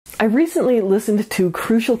I recently listened to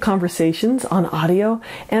Crucial Conversations on audio,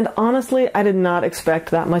 and honestly, I did not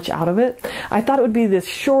expect that much out of it. I thought it would be this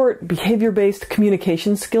short, behavior-based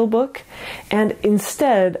communication skill book, and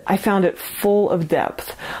instead, I found it full of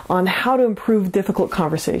depth on how to improve difficult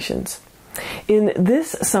conversations. In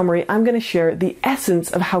this summary, I'm going to share the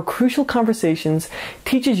essence of how Crucial Conversations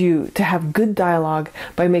teaches you to have good dialogue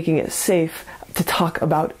by making it safe to talk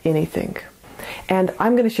about anything. And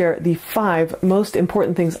I'm going to share the 5 most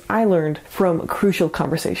important things I learned from Crucial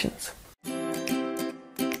Conversations.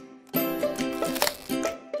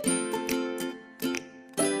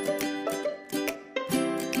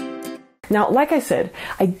 Now, like I said,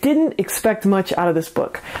 I didn't expect much out of this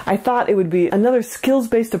book. I thought it would be another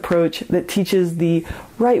skills-based approach that teaches the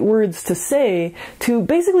right words to say to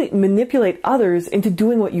basically manipulate others into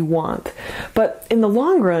doing what you want. But in the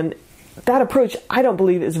long run, that approach, I don't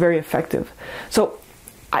believe, is very effective. So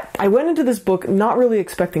I went into this book not really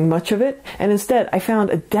expecting much of it, and instead I found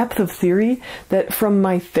a depth of theory that, from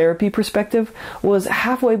my therapy perspective, was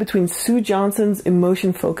halfway between Sue Johnson's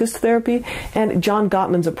emotion-focused therapy and John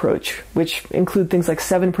Gottman's approach, which include things like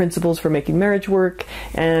 7 principles for making marriage work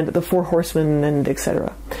and the 4 horsemen and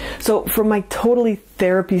etc. So from my totally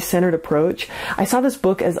therapy-centered approach, I saw this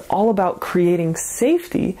book as all about creating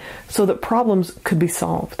safety so that problems could be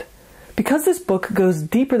solved. Because this book goes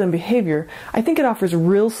deeper than behavior, I think it offers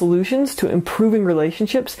real solutions to improving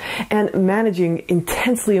relationships and managing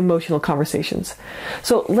intensely emotional conversations.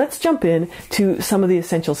 So let's jump in to some of the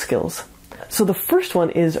essential skills. So the first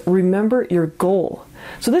one is remember your goal.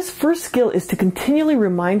 So this first skill is to continually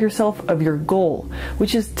remind yourself of your goal,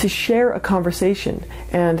 which is to share a conversation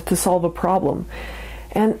and to solve a problem,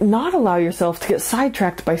 and not allow yourself to get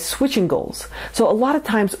sidetracked by switching goals. So a lot of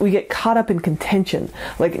times we get caught up in contention,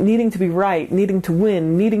 like needing to be right, needing to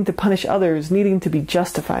win, needing to punish others, needing to be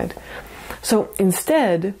justified. So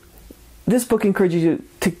instead, this book encourages you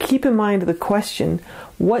to keep in mind the question,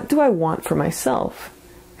 what do I want for myself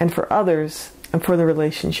and for others and for the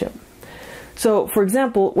relationship? So, for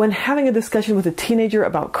example, when having a discussion with a teenager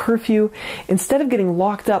about curfew, instead of getting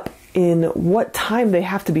locked up in what time they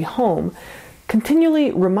have to be home,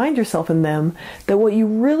 continually remind yourself and them that what you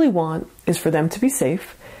really want is for them to be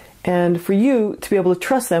safe and for you to be able to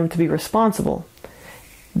trust them to be responsible.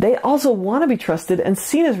 They also want to be trusted and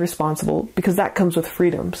seen as responsible because that comes with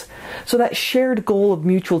freedoms. So that shared goal of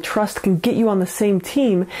mutual trust can get you on the same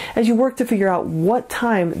team as you work to figure out what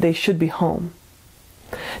time they should be home.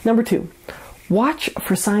 Number 2, watch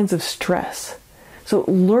for signs of stress. So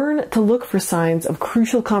learn to look for signs of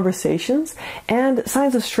crucial conversations and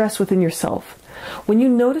signs of stress within yourself. When you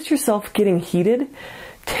notice yourself getting heated,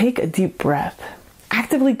 take a deep breath.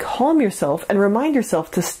 Actively calm yourself and remind yourself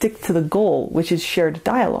to stick to the goal, which is shared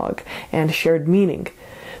dialogue and shared meaning.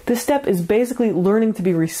 This step is basically learning to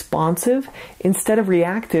be responsive instead of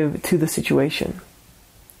reactive to the situation.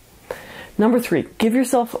 Number 3, give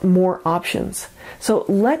yourself more options. So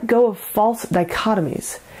let go of false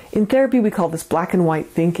dichotomies. In therapy, we call this black and white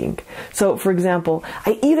thinking. So, for example,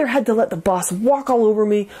 I either had to let the boss walk all over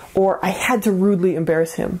me, or I had to rudely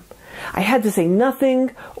embarrass him. I had to say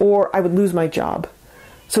nothing, or I would lose my job.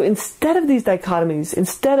 So instead of these dichotomies,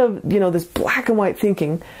 instead of, this black and white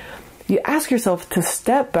thinking, you ask yourself to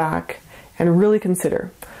step back and really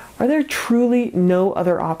consider, are there truly no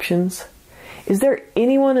other options? Is there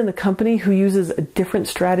anyone in the company who uses a different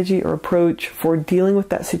strategy or approach for dealing with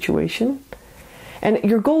that situation? And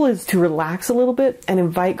your goal is to relax a little bit and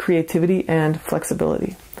invite creativity and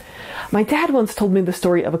flexibility. My dad once told me the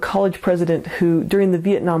story of a college president who, during the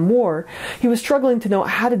Vietnam War, he was struggling to know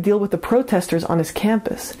how to deal with the protesters on his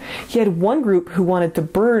campus. He had one group who wanted to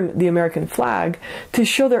burn the American flag to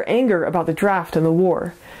show their anger about the draft and the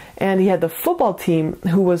war. And he had the football team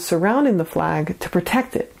who was surrounding the flag to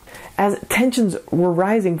protect it. As tensions were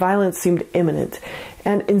rising, violence seemed imminent.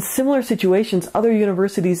 And in similar situations, other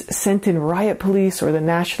universities sent in riot police or the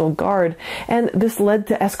National Guard, and this led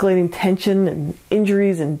to escalating tension and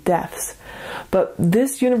injuries and deaths. But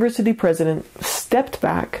this university president stepped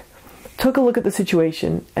back, took a look at the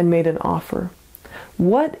situation, and made an offer.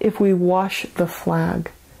 What if we wash the flag?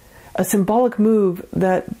 A symbolic move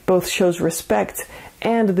that both shows respect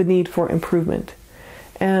and the need for improvement.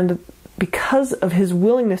 And because of his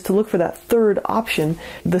willingness to look for that third option,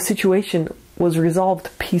 the situation was resolved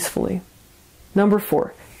peacefully. Number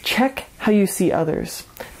 4, check how you see others.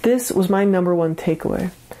 This was my number 1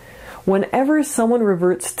 takeaway. Whenever someone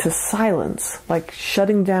reverts to silence, like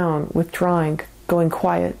shutting down, withdrawing, going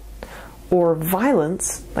quiet, or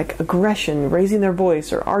violence, like aggression, raising their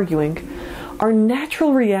voice, or arguing, our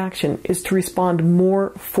natural reaction is to respond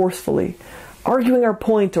more forcefully, arguing our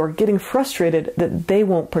point or getting frustrated that they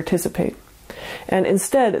won't participate. And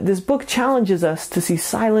instead, this book challenges us to see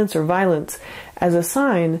silence or violence as a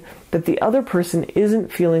sign that the other person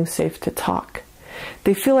isn't feeling safe to talk.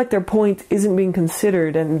 They feel like their point isn't being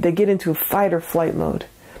considered and they get into fight or flight mode.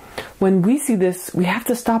 When we see this, we have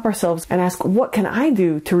to stop ourselves and ask, what can I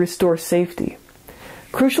do to restore safety?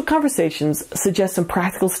 Crucial Conversations suggest some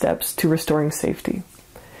practical steps to restoring safety.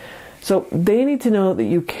 So they need to know that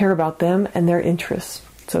you care about them and their interests.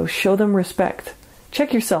 So show them respect.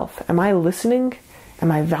 Check yourself. Am I listening?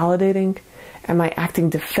 Am I validating? Am I acting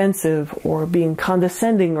defensive or being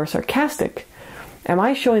condescending or sarcastic? Am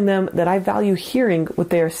I showing them that I value hearing what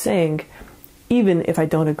they are saying, even if I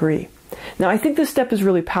don't agree? Now, I think this step is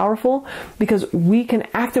really powerful because we can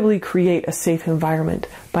actively create a safe environment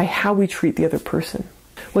by how we treat the other person.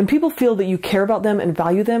 When people feel that you care about them and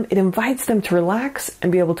value them, it invites them to relax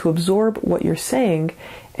and be able to absorb what you're saying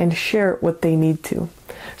and share what they need to.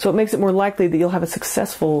 So it makes it more likely that you'll have a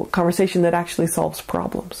successful conversation that actually solves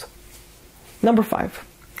problems. Number 5,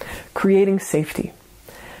 creating safety.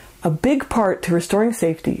 A big part to restoring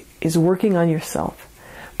safety is working on yourself.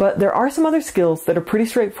 But there are some other skills that are pretty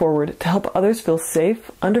straightforward to help others feel safe,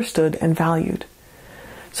 understood, and valued.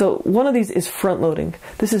 So one of these is front-loading.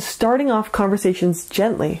 This is starting off conversations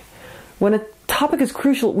gently. When a topic is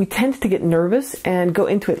crucial, we tend to get nervous and go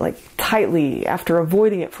into it tightly after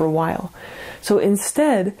avoiding it for a while. So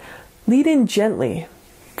instead, lead in gently.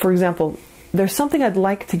 For example, there's something I'd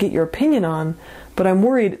like to get your opinion on, but I'm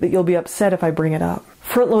worried that you'll be upset if I bring it up.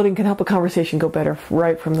 Front-loading can help a conversation go better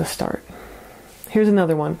right from the start. Here's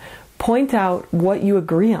another one. Point out what you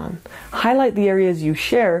agree on. Highlight the areas you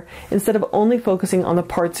share instead of only focusing on the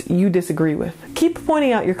parts you disagree with. Keep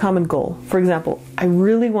pointing out your common goal. For example, I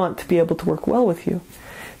really want to be able to work well with you.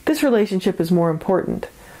 This relationship is more important.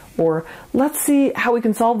 Or, let's see how we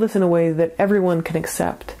can solve this in a way that everyone can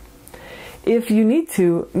accept. If you need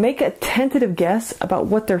to, make a tentative guess about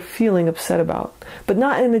what they're feeling upset about, but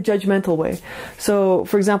not in a judgmental way. So,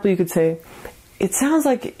 for example, you could say, it sounds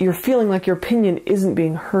like you're feeling like your opinion isn't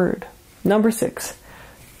being heard. Number 6,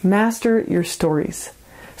 master your stories.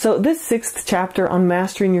 So this 6th chapter on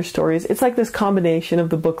mastering your stories, it's like this combination of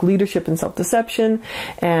the book Leadership and Self-Deception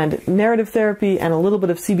and narrative therapy and a little bit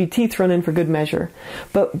of CBT thrown in for good measure.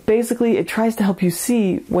 But basically it tries to help you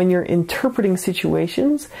see when you're interpreting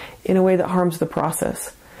situations in a way that harms the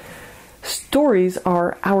process. Stories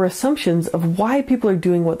are our assumptions of why people are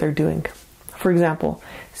doing what they're doing. For example,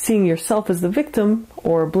 seeing yourself as the victim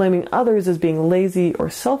or blaming others as being lazy or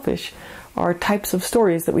selfish are types of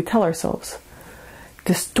stories that we tell ourselves.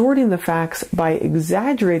 Distorting the facts by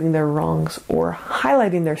exaggerating their wrongs or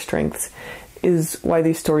highlighting their strengths is why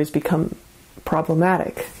these stories become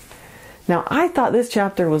problematic. Now, I thought this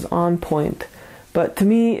chapter was on point, but to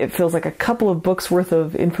me it feels like a couple of books worth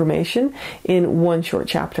of information in one short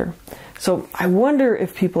chapter. So I wonder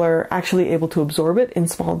if people are actually able to absorb it in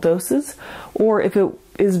small doses, or if it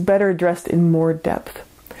is better addressed in more depth.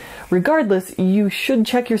 Regardless, you should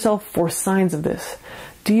check yourself for signs of this.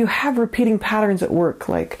 Do you have repeating patterns at work,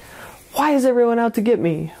 like, why is everyone out to get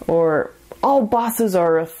me? Or, all bosses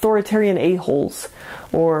are authoritarian a-holes.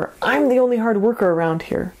 Or, I'm the only hard worker around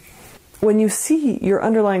here. When you see your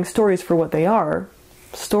underlying stories for what they are,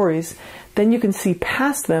 stories, then you can see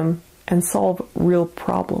past them and solve real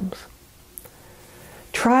problems.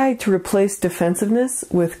 Try to replace defensiveness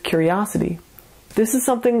with curiosity. This is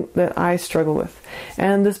something that I struggle with,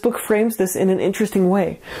 and this book frames this in an interesting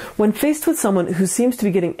way. When faced with someone who seems to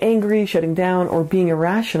be getting angry, shutting down, or being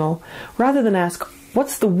irrational, rather than ask,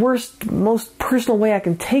 what's the worst, most personal way I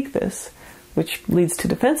can take this, which leads to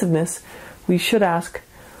defensiveness, we should ask,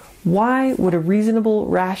 why would a reasonable,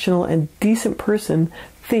 rational, and decent person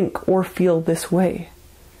think or feel this way?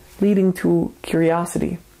 Leading to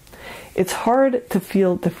curiosity. It's hard to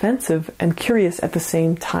feel defensive and curious at the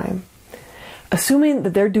same time. Assuming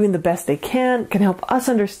that they're doing the best they can help us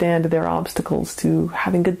understand their obstacles to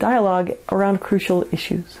having good dialogue around crucial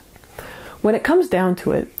issues. When it comes down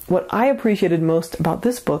to it, what I appreciated most about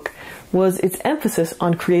this book was its emphasis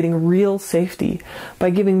on creating real safety by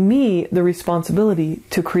giving me the responsibility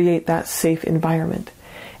to create that safe environment.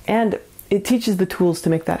 And it teaches the tools to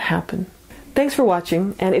make that happen. Thanks for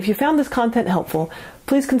watching, and if you found this content helpful,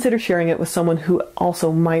 please consider sharing it with someone who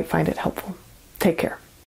also might find it helpful. Take care.